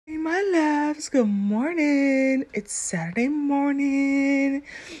my loves. Good morning. It's Saturday morning.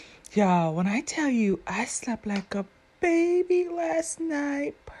 Y'all, when I tell you I slept like a baby last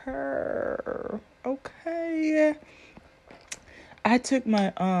night, okay. I took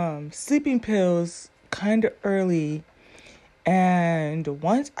my sleeping pills kind of early, and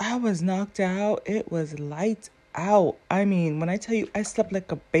once I was knocked out, it was lights out. I mean, when I tell you I slept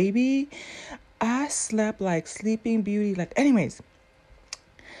like a baby, I slept like Sleeping Beauty. Anyways,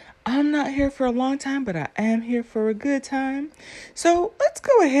 I'm not here for a long time, but I am here for a good time. So let's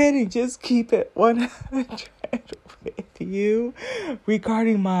go ahead and just keep it 100 with you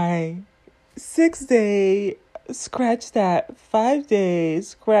regarding my 6-day, scratch that 5 days,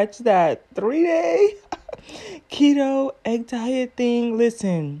 scratch that 3-day keto egg diet thing.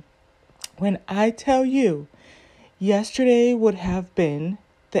 Listen, when I tell you yesterday would have been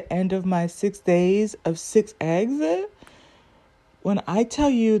the end of my 6 days of 6 eggs, when I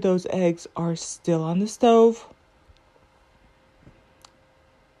tell you those eggs are still on the stove,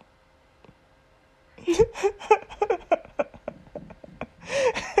 when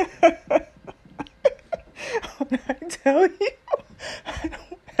I tell you I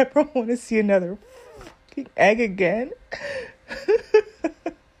don't ever want to see another fucking egg again,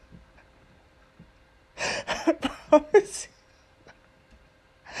 I promise you.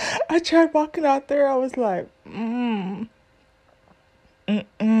 I tried walking out there, I was like,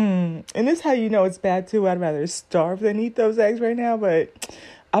 And this is how you know it's bad too. I'd rather starve than eat those eggs right now, but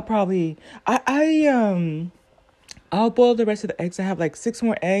I'll boil the rest of the eggs. I have like 6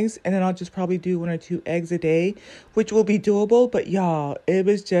 more eggs, and then I'll just probably do 1 or 2 eggs a day, which will be doable. But y'all, it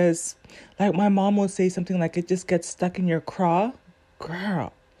was just like my mom will say something like it just gets stuck in your craw,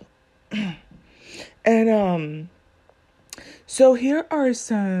 girl. And so here are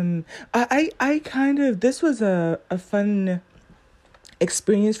some. I kind of, this was a fun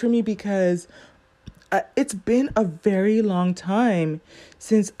experience for me because it's been a very long time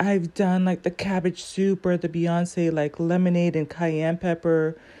since I've done like the cabbage soup or the Beyonce like lemonade and cayenne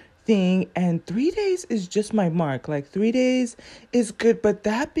pepper thing, and 3 days is just my mark. Like 3 days is good, but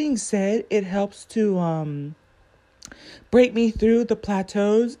that being said, it helps to break me through the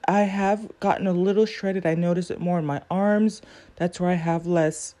plateaus. I have gotten a little shredded. I notice it more in my arms. That's where I have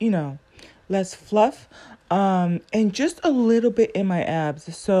less fluff. And just a little bit in my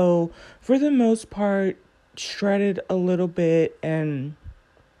abs. So for the most part, shredded a little bit, and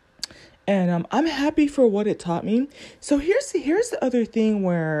I'm happy for what it taught me. So here's the other thing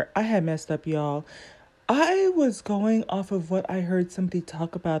where I had messed up, y'all. I was going off of what I heard somebody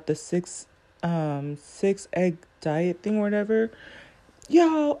talk about, the 6 egg diet thing or whatever.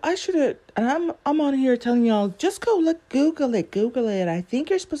 Y'all, I should have, and I'm on here telling y'all, just go look, Google it. I think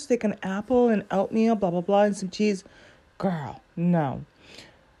you're supposed to take an apple and oatmeal, blah, blah, blah, and some cheese. Girl, no.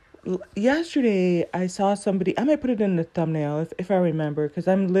 Yesterday, I saw somebody, I might put it in the thumbnail if I remember, because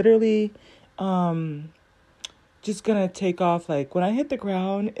I'm literally just going to take off. Like, when I hit the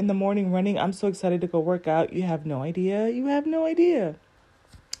ground in the morning running, I'm so excited to go work out. You have no idea.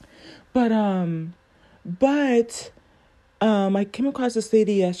 But, I came across this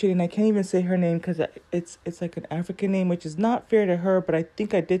lady yesterday, and I can't even say her name because it's like an African name, which is not fair to her. But I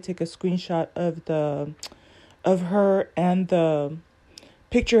think I did take a screenshot of her and the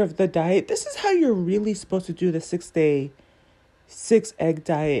picture of the diet. This is how you're really supposed to do the 6-day 6 egg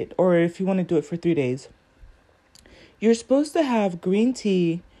diet, or if you want to do it for 3 days. You're supposed to have green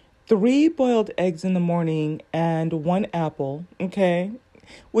tea, 3 boiled eggs in the morning, and 1 apple. Okay.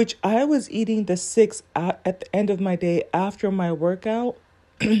 Which I was eating the 6 at the end of my day after my workout.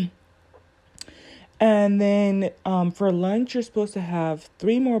 And then for lunch, you're supposed to have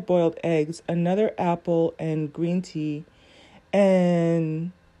 3 more boiled eggs, another apple, and green tea,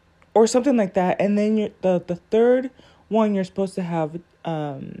 or something like that. And then the third one, you're supposed to have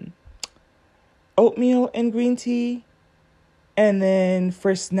oatmeal and green tea. And then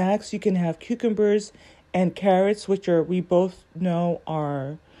for snacks, you can have cucumbers and carrots, which we both know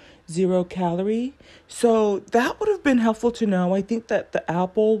are 0 calorie. So that would have been helpful to know. I think that the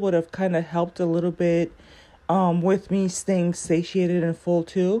apple would have kind of helped a little bit with me staying satiated and full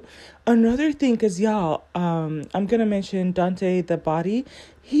too. Another thing, because y'all, I'm going to mention Dante the Body.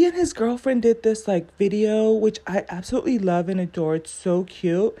 He and his girlfriend did this like video, which I absolutely love and adore. It's so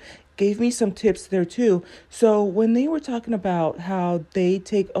cute. Gave me some tips there too. So when they were talking about how they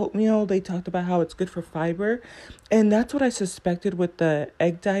take oatmeal, they talked about how it's good for fiber. And that's what I suspected with the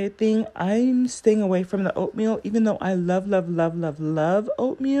egg diet thing. I'm staying away from the oatmeal, even though I love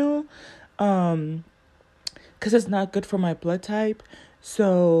oatmeal. Because it's not good for my blood type.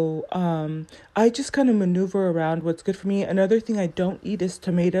 So I just kind of maneuver around what's good for me. Another thing I don't eat is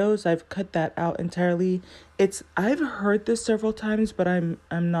tomatoes. I've cut that out entirely. I've heard this several times, but I'm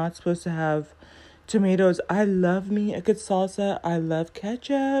not supposed to have tomatoes. I love me a good salsa. I love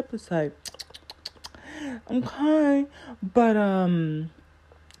ketchup. It's like okay. But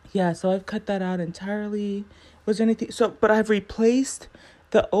yeah, so I've cut that out entirely. Was there anything but I've replaced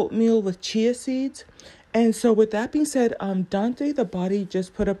the oatmeal with chia seeds. And so with that being said, Dante the Body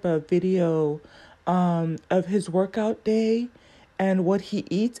just put up a video of his workout day and what he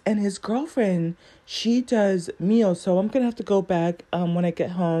eats, and his girlfriend, she does meals. So I'm gonna have to go back when I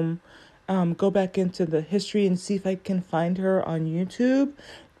get home, go back into the history and see if I can find her on YouTube,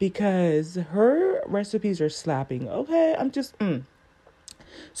 because her recipes are slapping. Okay, I'm just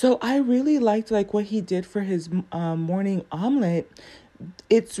So I really liked like what he did for his morning omelet.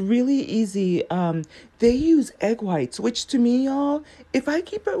 It's really easy. They use egg whites, which to me, y'all, if I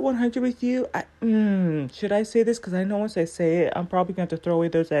keep it 100 with you, should I say this? Because I know once I say it, I'm probably going to have to throw away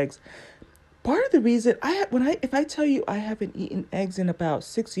those eggs. Part of the reason if I tell you I haven't eaten eggs in about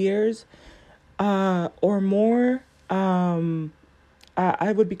 6 years, or more,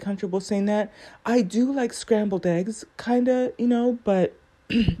 I would be comfortable saying that. I do like scrambled eggs, kind of, but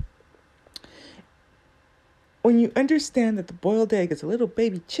when you understand that the boiled egg is a little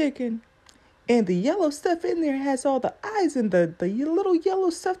baby chicken and the yellow stuff in there has all the eyes and the little yellow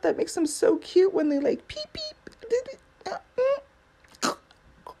stuff that makes them so cute when they like peep peep.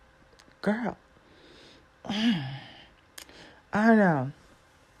 Girl, I don't know.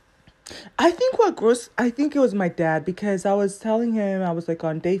 I think it was my dad, because I was telling him, I was like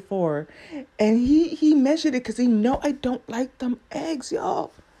on day 4, and he measured it because he know I don't like them eggs,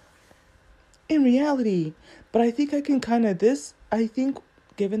 y'all. In reality, but I think I can I think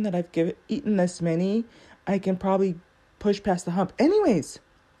given that eaten this many, I can probably push past the hump. Anyways,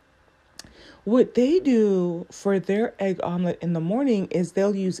 what they do for their egg omelet in the morning is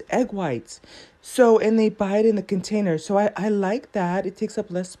they'll use egg whites. So, and they buy it in the container. So I like that. It takes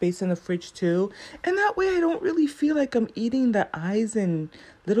up less space in the fridge too. And that way I don't really feel like I'm eating the eyes and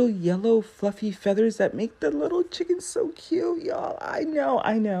little yellow fluffy feathers that make the little chicken so cute, y'all. I know.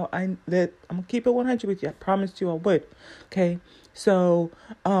 I'm gonna keep it 100 with you. I promised you I would. Okay. So,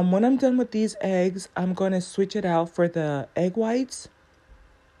 when I'm done with these eggs, I'm going to switch it out for the egg whites.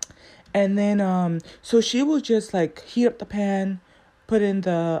 And then, so she will just like heat up the pan, put in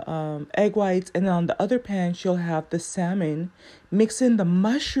the egg whites, and then on the other pan, she'll have the salmon, mix in the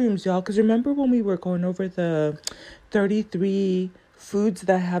mushrooms, y'all. Because remember when we were going over the 33 foods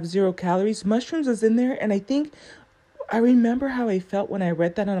that have 0 calories? Mushrooms is in there. And I remember how I felt when I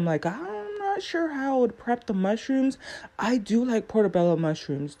read that. And I'm like, I'm not sure how I would prep the mushrooms. I do like portobello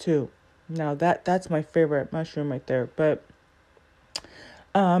mushrooms too. Now that's my favorite mushroom right there. But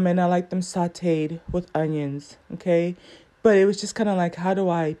and I like them sauteed with onions, okay? But it was just kind of like, how do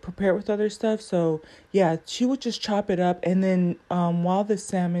I prepare it with other stuff? So, yeah, she would just chop it up, and then while the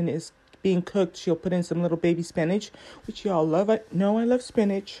salmon is being cooked, she'll put in some little baby spinach, which y'all love. I know I love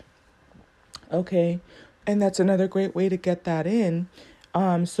spinach, okay? And that's another great way to get that in.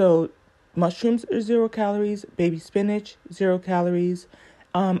 So mushrooms are 0 calories, baby spinach, 0 calories.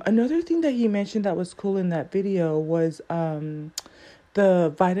 Another thing that he mentioned that was cool in that video was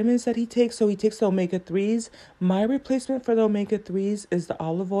the vitamins that he takes. So he takes the omega-3s. My replacement for the omega-3s is the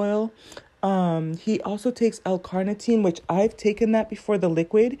olive oil. He also takes L-carnitine, which I've taken that before, the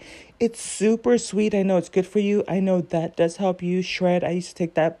liquid. It's super sweet. I know it's good for you. I know that does help you shred. I used to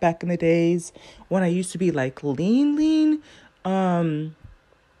take that back in the days when I used to be like lean.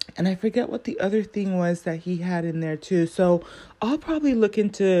 And I forget what the other thing was that he had in there too. So I'll probably look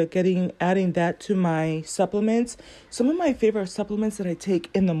into adding that to my supplements. Some of my favorite supplements that I take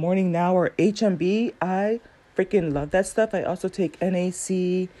in the morning now are HMB. I freaking love that stuff. I also take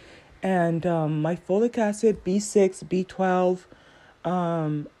NAC and my folic acid, B6,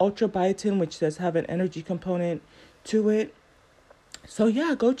 B12, ultra biotin, which does have an energy component to it. So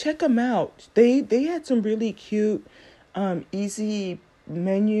yeah, go check them out. They had some really cute, easy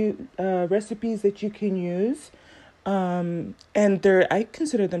menu recipes that you can use, and I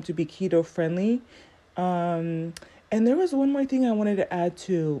consider them to be keto friendly. And there was one more thing I wanted to add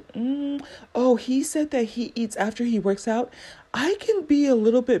to. Oh, he said that he eats after he works out. I can be a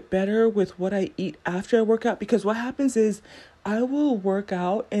little bit better with what I eat after I work out, because what happens is I will work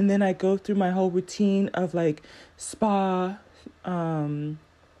out and then I go through my whole routine of like spa,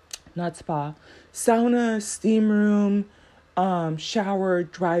 not spa, sauna, steam room, shower,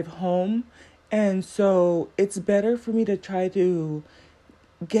 drive home. And so it's better for me to try to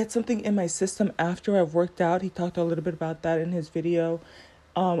get something in my system after I've worked out. He talked a little bit about that in his video.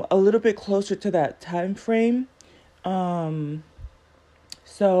 A little bit closer to that time frame.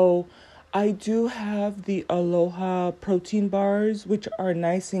 So I do have the Aloha protein bars, which are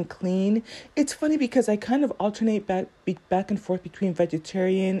nice and clean. It's funny because I kind of alternate back and forth between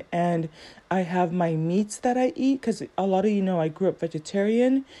vegetarian, and I have my meats that I eat, because a lot of you know I grew up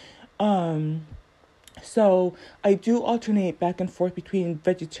vegetarian. So I do alternate back and forth between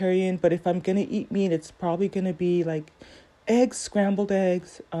vegetarian, but if I'm gonna eat meat, it's probably gonna be like eggs, scrambled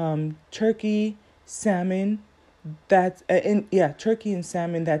eggs, turkey, salmon. Turkey and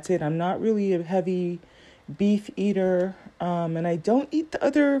salmon. That's it. I'm not really a heavy beef eater, and I don't eat the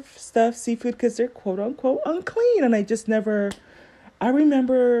other stuff, seafood, because they're quote unquote unclean, and I just never. I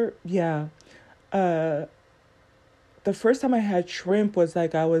remember, the first time I had shrimp was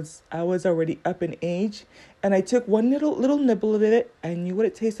like I was already up in age, and I took one little nibble of it. I knew what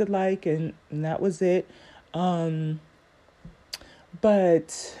it tasted like, and that was it.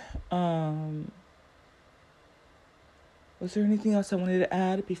 But was there anything else I wanted to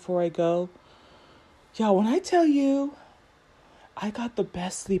add before I go? Yeah, when I tell you, I got the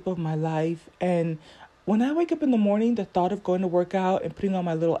best sleep of my life, and when I wake up in the morning, the thought of going to work out and putting on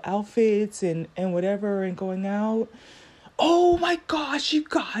my little outfits and whatever and going out. Oh my gosh, you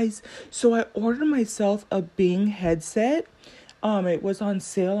guys. So I ordered myself a Bing headset. It was on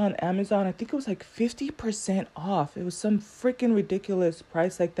sale on Amazon. I think it was like 50% off. It was some freaking ridiculous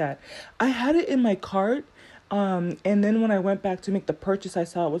price like that. I had it in my cart. And then when I went back to make the purchase, I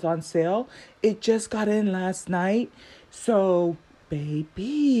saw it was on sale. It just got in last night. So,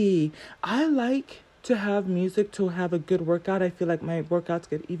 baby, I like to have music to have a good workout. I feel like my workouts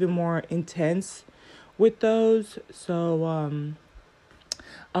get even more intense with those. So,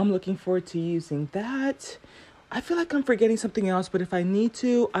 I'm looking forward to using that. I feel like I'm forgetting something else, but if I need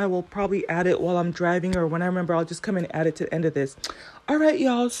to, I will probably add it while I'm driving, or when I remember, I'll just come and add it to the end of this. All right,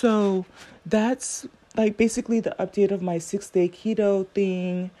 y'all. So that's like basically the update of my 6-day keto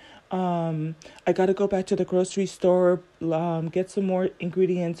thing. I got to go back to the grocery store, get some more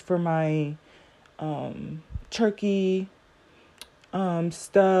ingredients for my turkey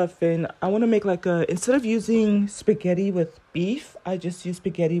stuff, and I want to make like instead of using spaghetti with beef, I just use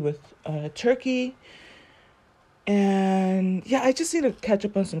spaghetti with turkey. And yeah, I just need to catch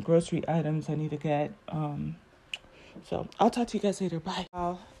up on some grocery items I need to get. So I'll talk to you guys later. Bye.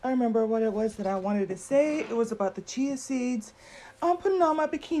 I remember what it was that I wanted to say. It was about the chia seeds. I'm putting on my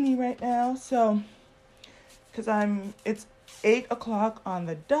bikini right now. So, because it's 8 o'clock on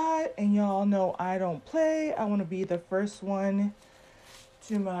the dot, and y'all know I don't play. I want to be the first one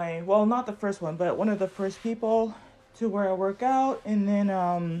to not the first one, but one of the first people to where I work out, and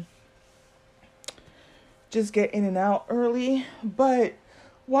then, just get in and out early. But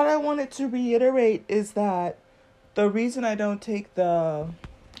what I wanted to reiterate is that the reason I don't take the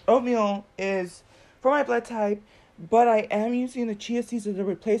oatmeal is for my blood type, but I am using the chia seeds as a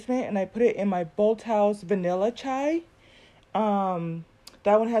replacement, and I put it in my Bolthouse vanilla chai.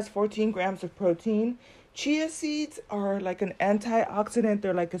 That one has 14 grams of protein. Chia seeds are like an antioxidant.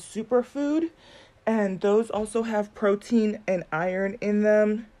 They're like a superfood, and those also have protein and iron in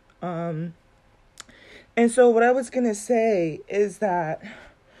them. And so what I was going to say is that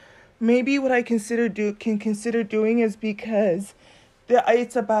maybe what I can consider doing is, because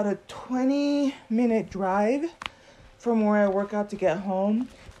it's about a 20-minute drive from where I work out to get home.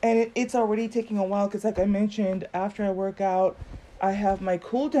 And it's already taking a while because, like I mentioned, after I work out, I have my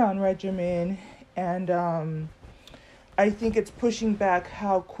cool down regimen. And I think it's pushing back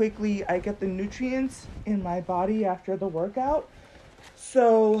how quickly I get the nutrients in my body after the workout.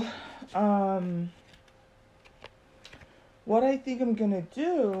 So, what I think I'm going to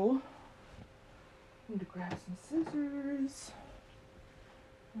do, I need to grab some scissors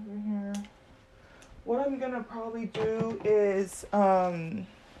over here. What I'm going to probably do is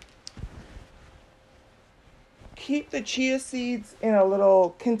keep the chia seeds in a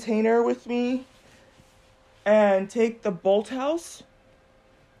little container with me, and take the Bolthouse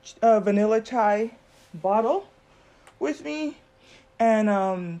vanilla chai bottle with me,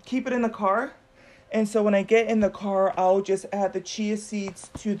 and keep it in the car. And so when I get in the car, I'll just add the chia seeds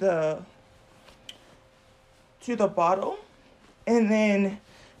to the bottle, and then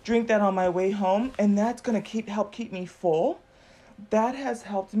drink that on my way home. And that's going to help keep me full. That has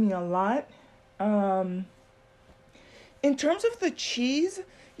helped me a lot. In terms of the cheese,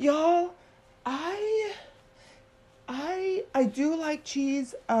 y'all, I do like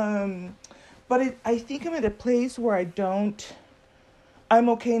cheese, but I think I'm at a place where I'm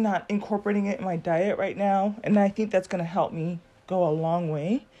okay not incorporating it in my diet right now, and I think that's going to help me go a long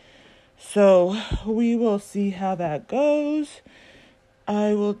way. So we will see how that goes.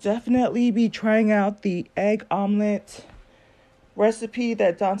 I will definitely be trying out the egg omelet recipe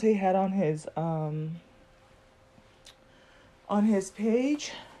that Dante had on his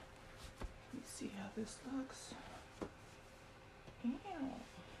page. Let's see how this looks. Ew.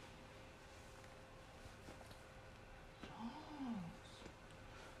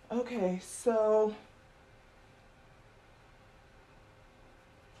 Okay, so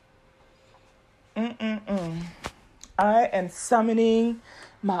I am summoning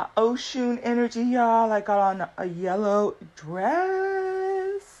my Oshun energy, y'all. I got on a yellow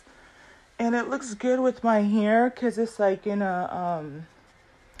dress, and it looks good with my hair because it's like in a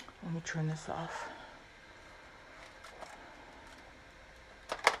let me turn this off.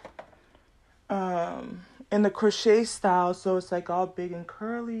 In the crochet style, so it's like all big and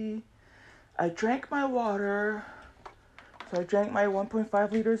curly. I drank my water. So I drank my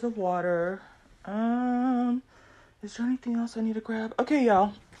 1.5 liters of water. Is there anything else I need to grab? Okay,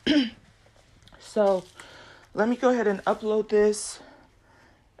 y'all. So let me go ahead and upload this.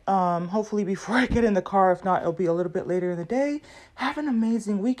 Hopefully before I get in the car. If not, it'll be a little bit later in the day. Have an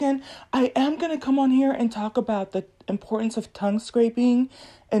amazing weekend. I am going to come on here and talk about the importance of tongue scraping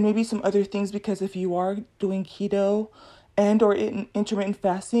and maybe some other things, because if you are doing keto and or intermittent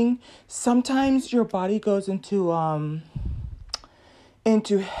fasting, sometimes your body goes into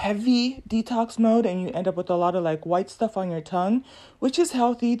heavy detox mode and you end up with a lot of like white stuff on your tongue, which is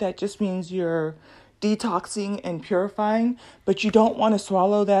healthy. That just means you're detoxing and purifying, but you don't want to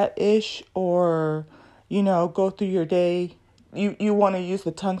swallow that ish or, go through your day. You want to use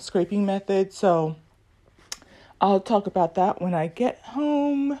the tongue scraping method. So I'll talk about that when I get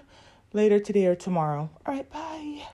home later today or tomorrow. All right, bye.